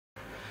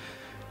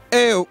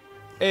Ew.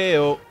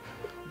 Ayo.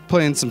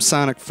 Playing some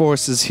Sonic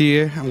Forces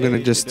here. I'm gonna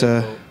just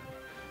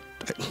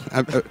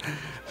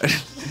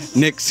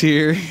Nick's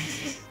here.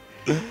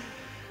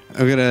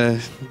 I'm gonna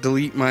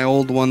delete my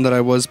old one that I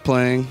was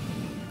playing.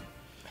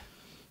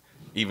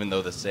 Even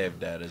though the save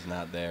data is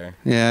not there.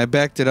 Yeah, I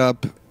backed it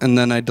up and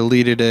then I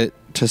deleted it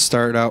to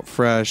start out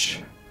fresh,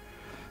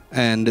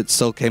 and it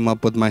still came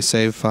up with my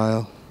save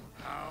file.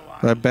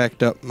 But I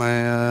backed up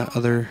my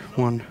other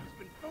one.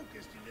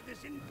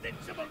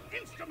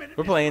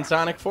 We're playing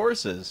Sonic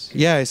Forces.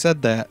 Yeah, I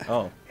said that.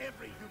 Oh.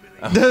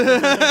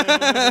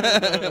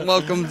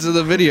 Welcome to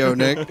the video,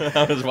 Nick.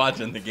 I was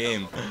watching the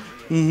game.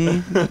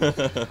 Mm-hmm.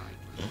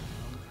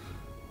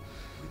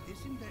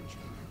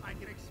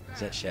 Is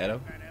that Shadow?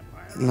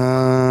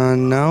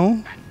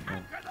 No.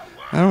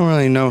 I don't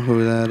really know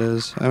who that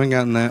is. I haven't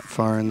gotten that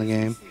far in the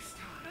game.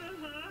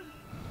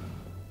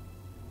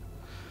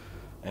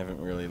 I haven't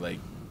really, like,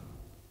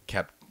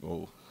 kept...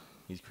 Oh,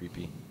 he's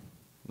creepy.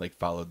 Like,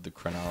 followed the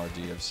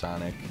chronology of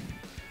Sonic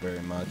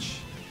very much.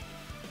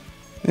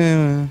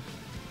 Yeah.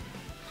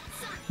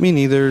 Me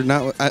neither.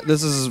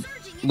 This is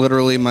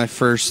literally my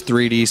first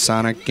 3D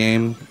Sonic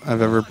game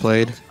I've ever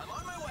played.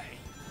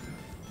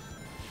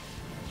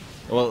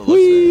 Well, it looks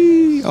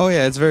Whee! nice. Oh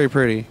yeah, it's very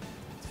pretty.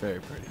 It's very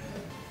pretty.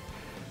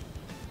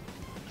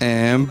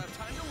 And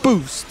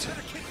boost.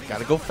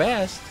 Gotta go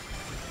fast.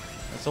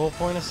 That's the whole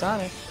point of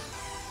Sonic.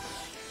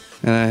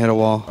 And I hit a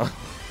wall.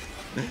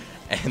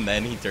 And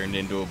then he turned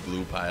into a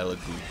blue pile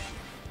of goo.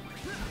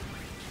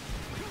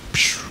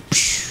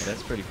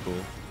 That's pretty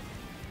cool.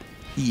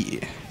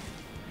 Yeah.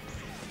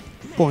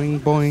 Boing,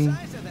 boing.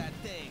 I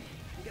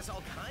guess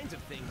all kinds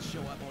of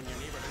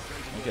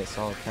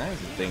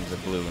things are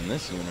blue in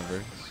this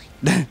universe.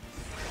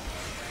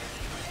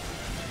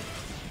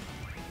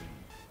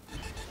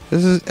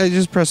 I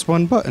just pressed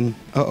one button.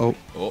 Uh-oh.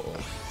 Uh-oh.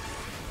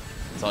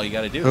 That's all you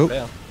gotta do. Oh.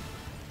 Fail.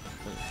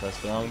 Press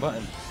the wrong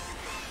button.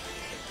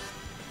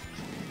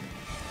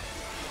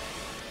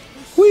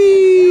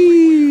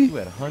 Whee! You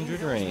had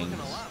 100 rings.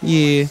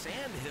 Yeah.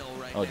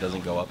 Oh, it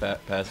doesn't go up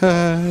past.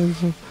 I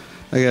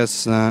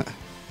guess not.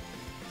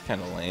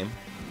 Kind of lame,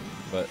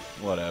 but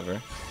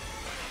whatever.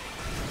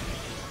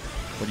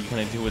 What are you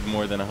gonna do with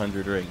more than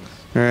 100 rings?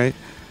 Alright.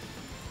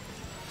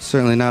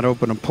 Certainly not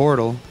open a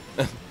portal.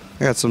 I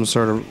got some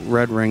sort of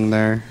red ring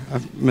there.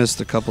 I've missed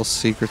a couple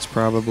secrets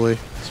probably.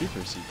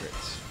 Super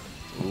secrets.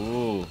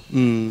 Ooh.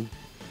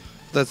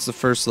 That's the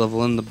first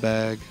level in the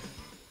bag.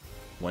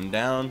 One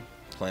down.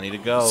 Plenty to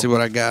go. Let's see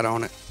what I got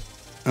on it.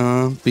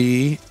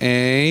 B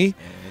A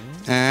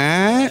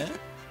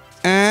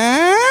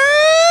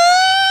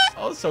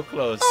Oh, so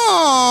close.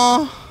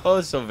 Oh, Oh,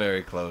 so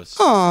very close.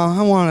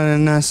 I wanted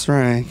an S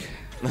rank.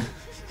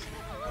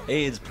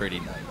 A is pretty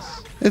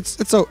nice.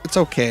 It's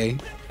okay.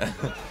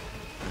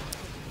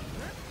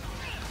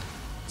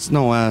 It's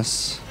no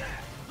S.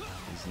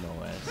 There's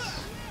no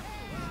S.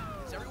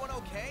 Is everyone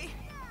okay?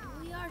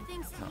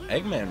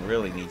 Eggman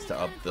really needs to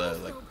up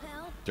the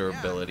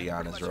durability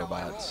on his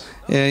robots.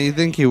 Yeah, you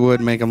think he would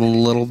make them a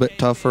little bit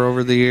tougher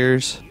over the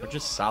years? They're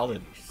just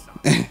solid.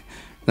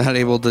 Not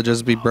able to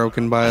just be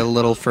broken by a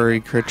little furry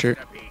creature.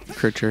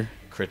 Creature.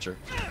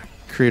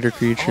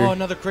 Oh,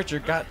 another creature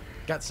got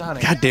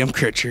Sonic. Goddamn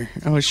creature.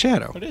 Oh, it's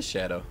Shadow. What is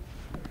Shadow?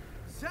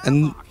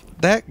 And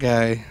that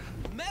guy,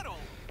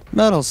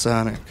 Metal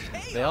Sonic.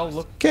 They all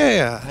look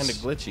Chaos. kind of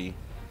glitchy.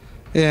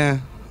 Yeah,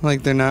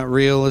 like they're not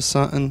real or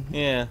something.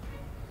 Yeah.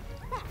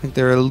 Like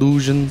they're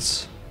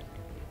illusions.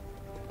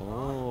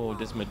 Oh,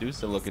 this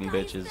Medusa-looking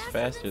bitch is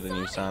faster than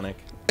you, Sonic.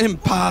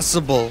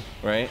 Impossible.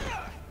 Right?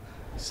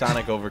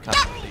 Sonic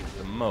overcompensates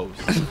the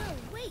most.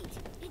 Wait,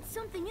 it's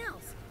something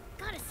else.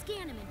 Gotta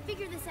scan him and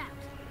figure this out.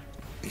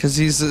 Because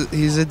he's a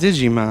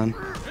Digimon.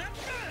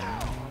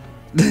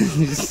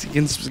 You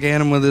can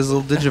scan him with his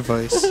little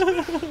Digivice.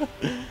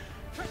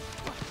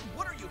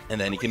 And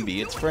then he can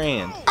be its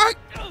friend.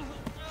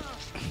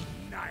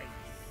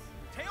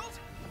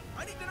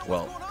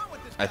 Well,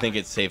 I think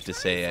it's safe to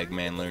say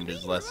Eggman learned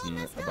his lesson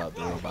about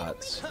the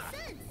robots.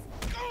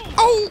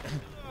 Oh!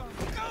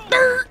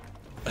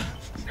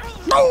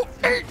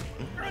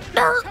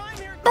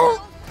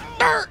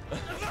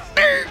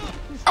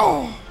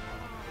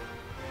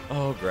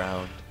 Oh,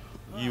 Ground.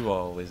 You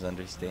always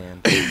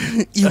understand.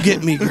 You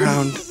get me,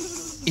 Ground.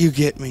 You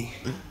get me.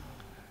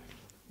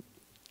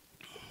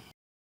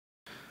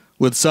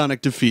 With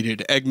Sonic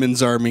defeated,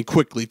 Eggman's army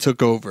quickly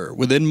took over.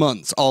 Within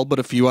months, all but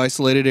a few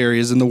isolated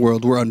areas in the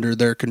world were under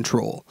their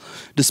control.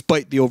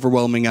 Despite the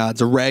overwhelming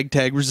odds, a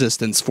ragtag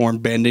resistance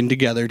formed, banding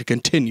together to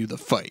continue the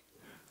fight.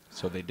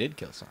 So they did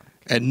kill Sonic.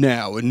 And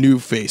now a new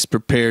face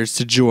prepares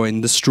to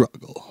join the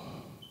struggle.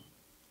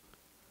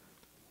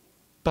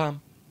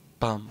 Bum,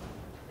 bum,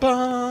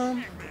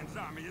 bum. Eggman's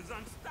army is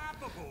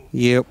unstoppable.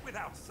 Yep.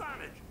 Without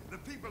Sonic, the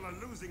people are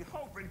losing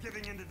hope and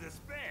giving into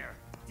despair.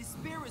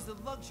 Despair is a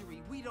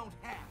luxury we don't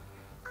have.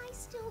 I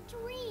still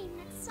dream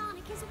that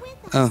Sonic is with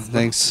us. Oh,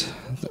 thanks.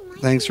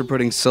 Thanks for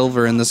putting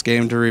silver in this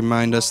game to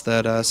remind us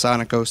that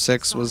Sonic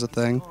 06 was a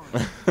thing.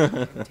 Tails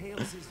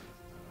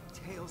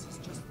has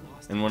just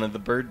lost And one of the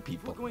bird If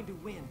people. we're going to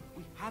win,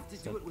 we have to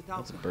do it without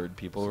That's a bird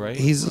people, right?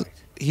 He's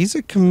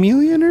a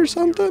chameleon or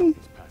something.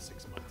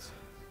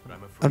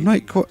 I'm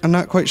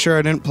not quite sure.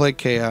 I didn't play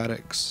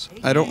Chaotix.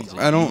 I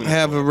don't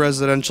have a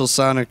residential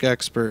Sonic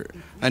expert.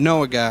 I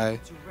know a guy.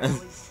 to rally.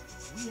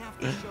 We have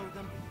to show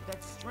them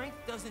that strength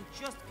doesn't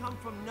just come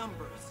from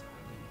numbers.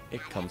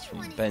 It comes from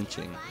Everyone is benching.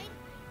 terrified.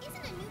 Isn't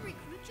a new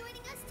recruit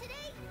joining us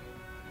today?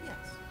 Yes,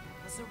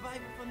 a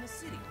survivor from the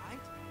city, right?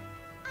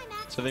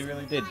 I'm So they actually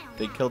really did. spying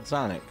They now. killed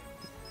Sonic.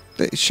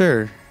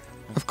 Sure.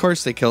 Of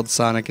course they killed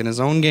Sonic in his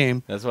own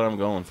game. That's what I'm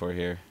going for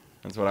here.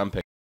 That's what I'm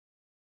picking.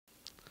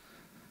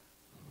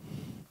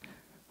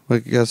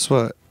 But guess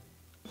what?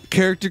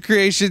 Character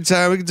creation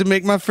time. We get to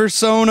make my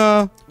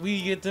fursona. We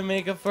get to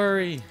make a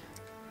furry.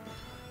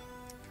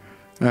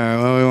 All right,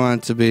 what do we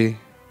want it to be?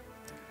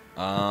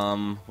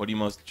 What are you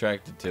most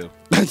attracted to?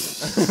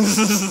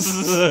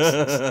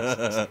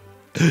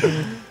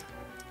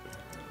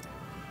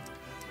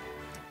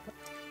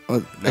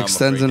 Well, I'm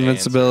extends afraid to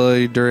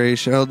invincibility,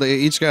 duration. Oh, they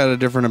each got a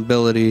different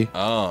ability.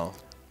 Oh.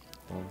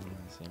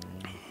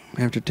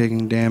 After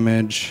taking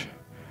damage,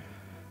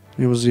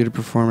 enables you to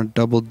perform a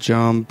double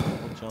jump.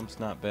 Jump's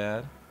not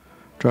bad.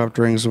 Dropped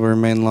rings will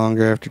remain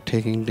longer after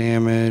taking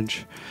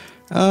damage.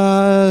 What's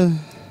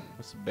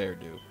the bear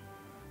do?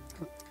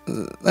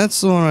 That's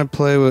the one I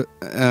play with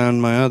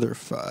on my other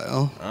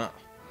file. Ah.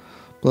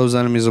 Blows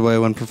enemies away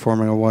when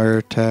performing a wire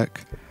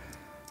attack.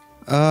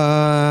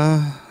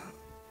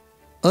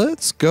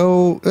 Let's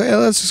go. Yeah,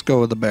 let's just go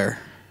with the bear.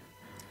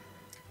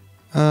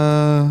 Get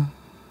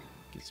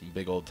some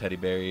big old teddy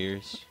bear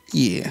ears.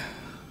 Yeah.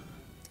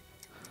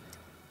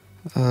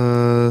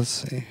 Let's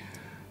see.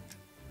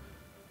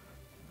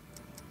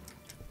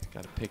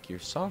 Gotta pick your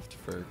soft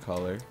fur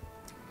color.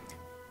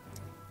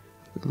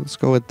 Let's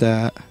go with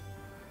that.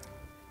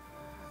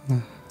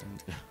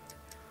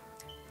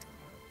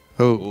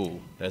 Oh,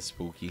 Ooh, that's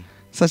spooky.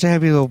 such a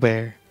happy little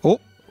bear. Oh,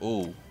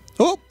 Ooh,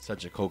 oh,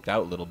 such a coked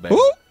out little bear.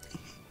 oh.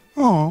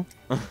 Oh.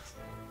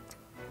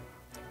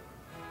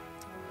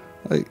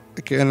 I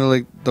kind of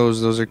like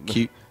those. Those are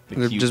cute. The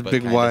They're cute just but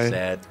big, kinda wide.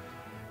 sad.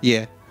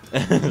 Yeah.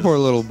 Poor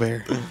little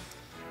bear.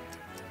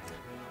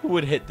 Who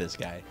would hit this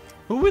guy?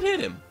 Who would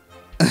hit him?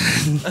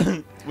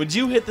 Would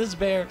you hit this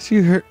bear? She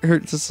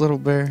hurts this little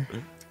bear.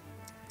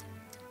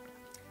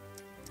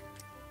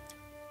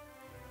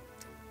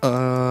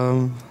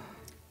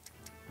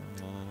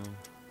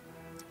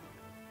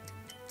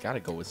 Gotta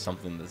go with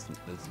something that's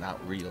not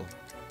real.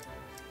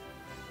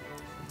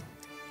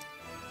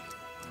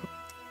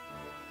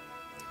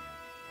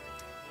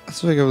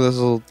 Let's think of this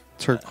little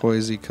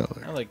turquoisey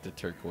color. I like the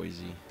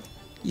turquoisey.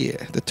 Yeah,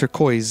 the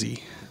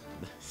turquoisey.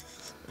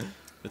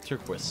 The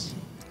turquoise.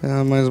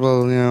 Might as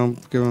well,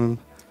 give him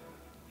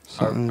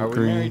something Are we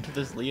green. married to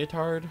this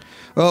leotard?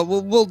 Well,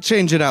 we'll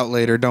change it out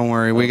later. Don't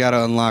worry. We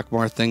gotta unlock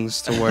more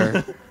things to wear.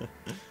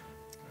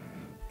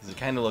 Because it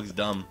kind of looks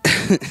dumb.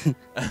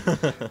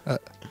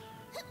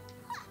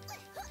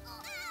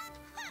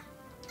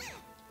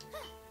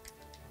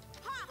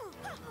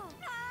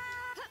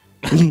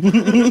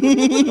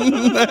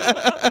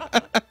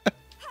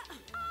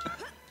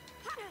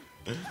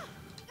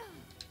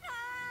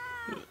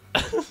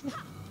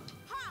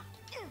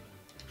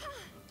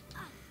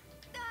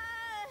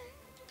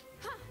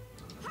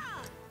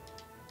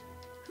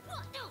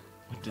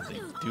 What did they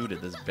do to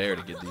this bear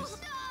to get these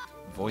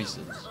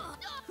voices?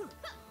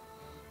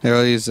 Here,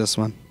 I'll use this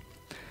one.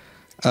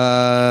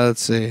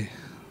 Let's see.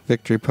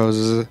 Victory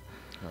poses.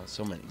 Oh,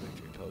 so many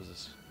victory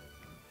poses.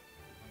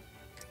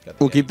 Got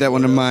the We'll guy keep that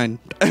one in mind.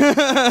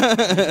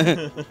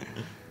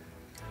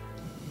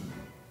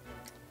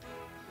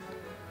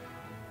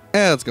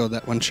 Yeah, let's go with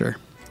that one, sure.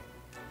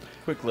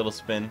 Quick little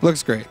spin.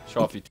 Looks great.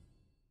 Show off your.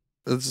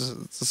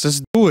 Let's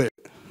just do it.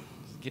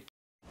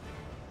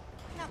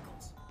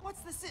 Knuckles,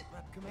 what's the sit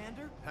rep,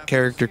 Commander?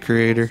 Character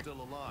creator.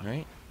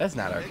 Right? That's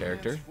not our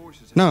character.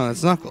 No,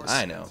 it's Knuckles.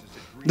 I know.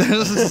 City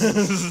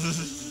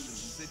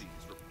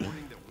is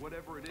reporting that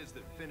whatever it is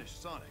that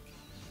finished Sonic.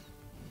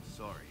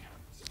 Sorry,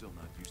 I'm still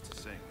not used to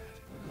saying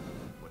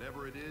that.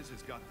 Whatever it is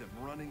has got them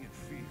running in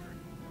fear.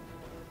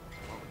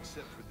 Well,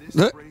 except for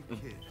this brave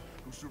kid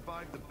who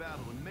survived the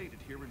battle and made it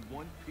here in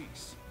one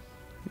piece.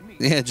 Me,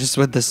 Yeah, just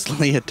with this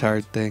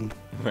leotard thing.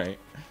 Right.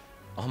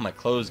 All my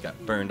clothes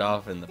got burned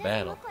off in the Doesn't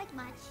battle. look like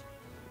much.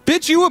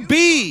 Bitch, you a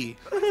bee!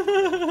 find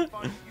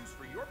a use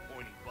for your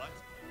pointy butt,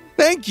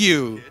 Thank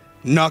you,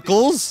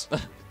 Knuckles.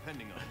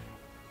 depending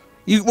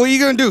on What are you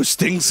gonna do?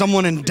 Sting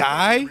someone and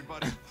die?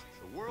 everybody.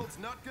 The world's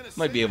not gonna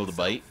Might be save able to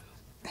bite.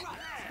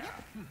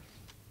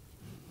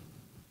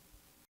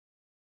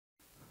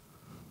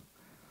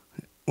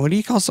 What do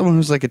you call someone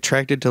who's like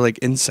attracted to like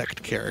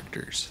insect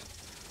characters?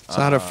 It's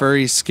not a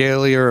furry,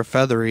 scaly, or a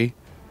feathery.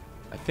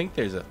 I think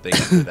there's a thing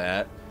for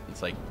that.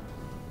 It's like,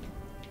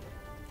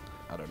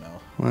 I don't know.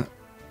 What?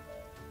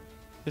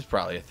 There's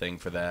probably a thing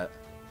for that.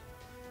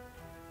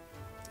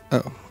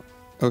 Oh,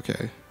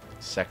 okay.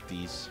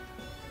 Secties.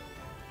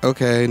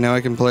 Okay, now I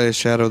can play as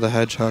Shadow the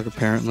Hedgehog,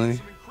 apparently.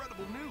 some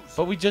incredible news.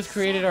 But we just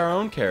created our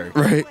own character.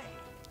 Right.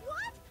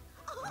 What?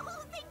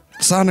 Oh, thank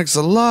God. Sonic's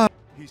alive!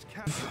 He's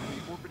captured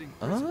the orbiting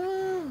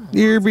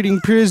The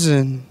orbiting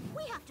prison.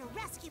 We have to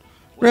rescue.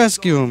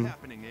 Rescue him.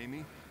 happening,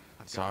 Amy.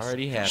 It's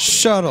already happening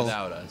Shuttle.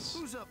 without us.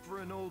 Who's up for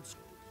an old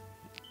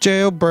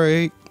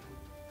Jailbreak.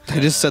 I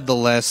just said the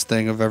last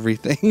thing of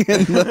everything.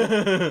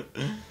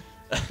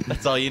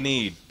 That's all you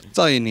need. That's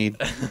all you need.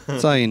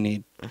 That's all you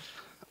need.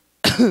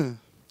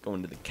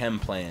 Going to the chem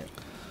plant.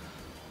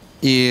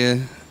 Yeah.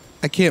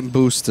 I can't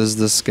boost as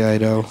this guy,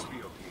 though.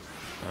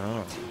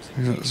 Oh.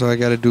 So I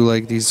gotta do,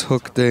 like, these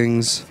hook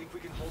things.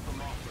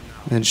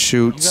 And You got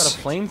shoots. a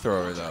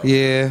flamethrower, though.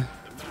 Yeah.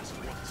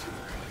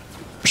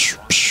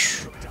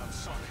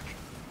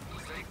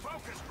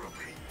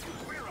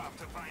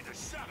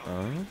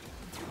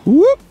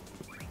 Whoop.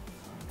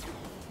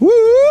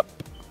 Whoop.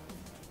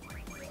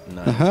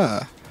 Nice.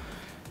 Aha.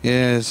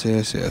 Yes,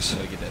 yes, yes.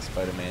 Gotta get that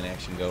Spider-Man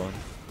action going.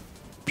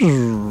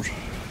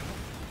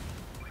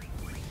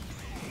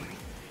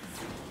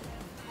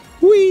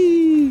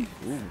 Whee!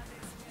 Ooh.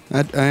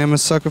 I am a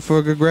sucker for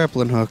a good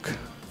grappling hook.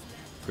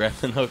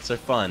 Grappling hooks are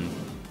fun.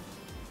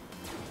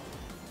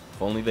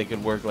 If only they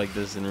could work like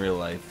this in real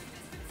life.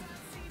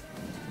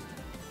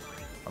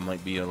 I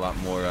might be a lot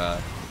more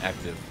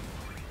active.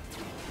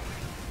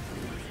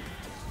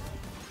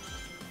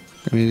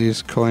 Give me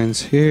these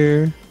coins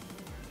here.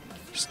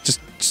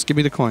 Just give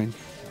me the coin.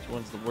 Which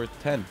one's the worth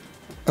 10?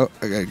 Oh,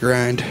 I gotta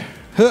grind.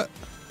 Huh.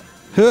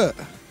 Huh.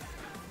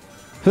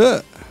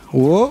 Huh.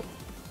 Whoa.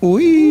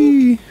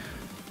 Wee. Ooh,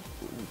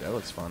 that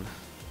looks fun.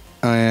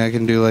 Oh yeah, I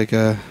can do like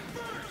a.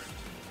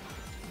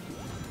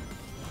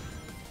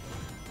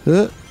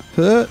 Huh.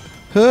 Huh.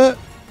 Huh.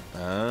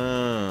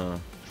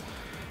 Oh.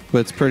 But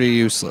it's pretty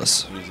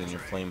useless. Using your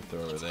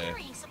flamethrower there.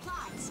 Carrying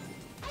supplies.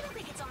 I don't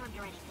think it's armed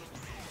or anything.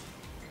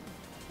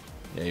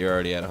 Yeah, you're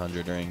already at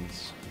 100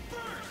 rings.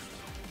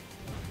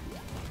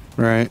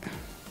 Right.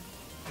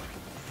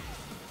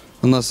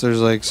 Unless there's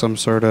like some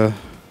sort of.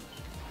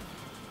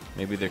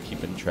 Maybe they're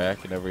keeping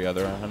track and every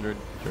other 100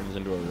 turns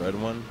into a red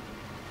one.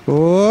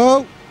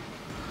 Whoa!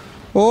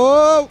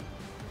 Whoa!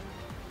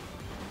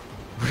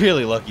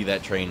 Really lucky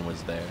that train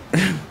was there.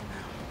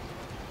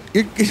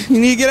 You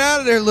need to get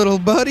out of there, little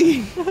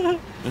buddy.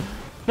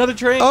 Another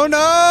train! Oh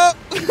no!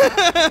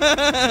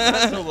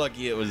 Not so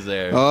lucky it was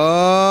there.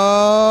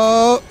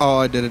 Oh! Oh,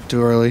 I did it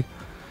too early.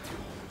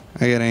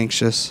 I get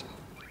anxious.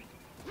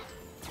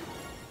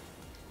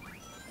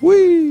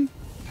 Whee!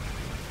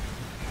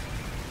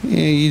 Yeah,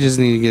 you just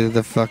need to get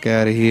the fuck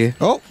out of here.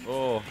 Oh!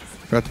 Oh,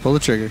 Forgot to pull the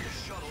trigger.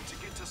 shuttle to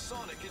get to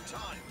Sonic in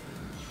time.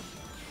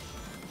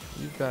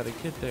 you gotta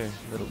get there,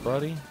 little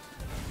buddy.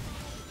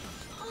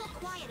 All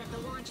quiet at the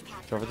launch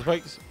pad. Cover the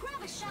spikes. Grab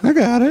a shuttle. I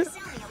got it.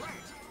 Sound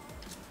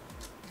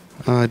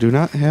the alert. I do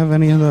not have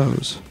any of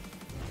those.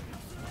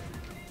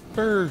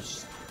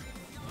 Burst.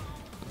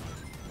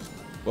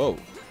 Whoa.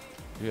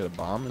 You got a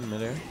bomb in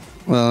midair?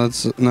 Well,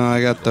 it's no,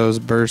 I got those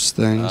burst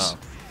things. Oh.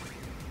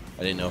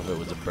 I didn't know if it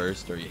was a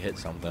burst or you hit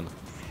something.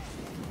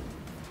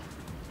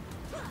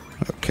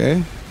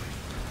 Okay.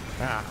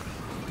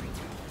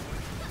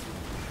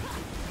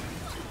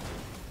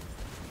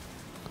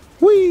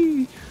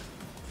 Whee!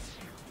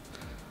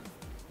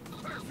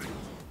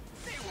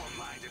 They won't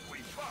mind if we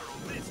borrow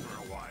this for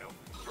a while.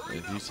 Hurry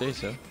If up, you say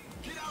so.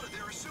 get out of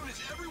there as soon as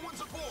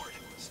everyone's aboard.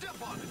 Step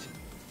on it.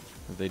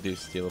 If they do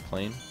steal a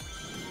plane.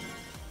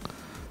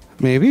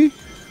 Maybe.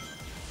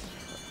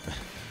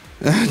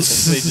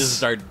 If they just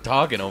start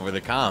talking over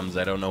the comms,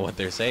 I don't know what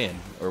they're saying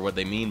or what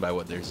they mean by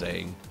what they're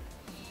saying.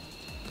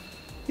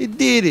 It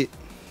did it.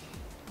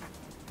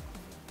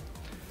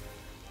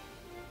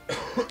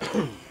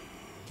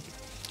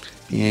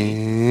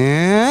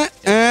 Yeah.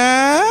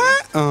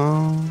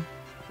 Oh.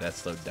 That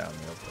slowed down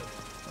real quick.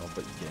 Oh,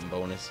 but you're getting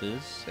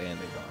bonuses and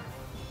they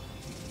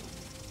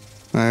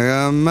are. I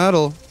got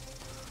metal.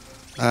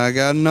 I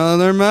got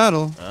another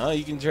medal. Oh,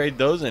 you can trade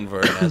those in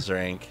for an S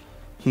rank.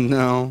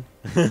 No.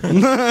 But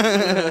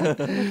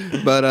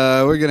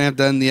we're going to have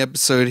to end the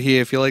episode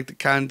here. If you like the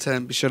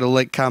content, be sure to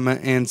like,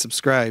 comment, and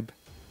subscribe.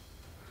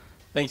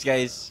 Thanks,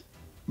 guys.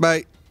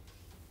 Bye.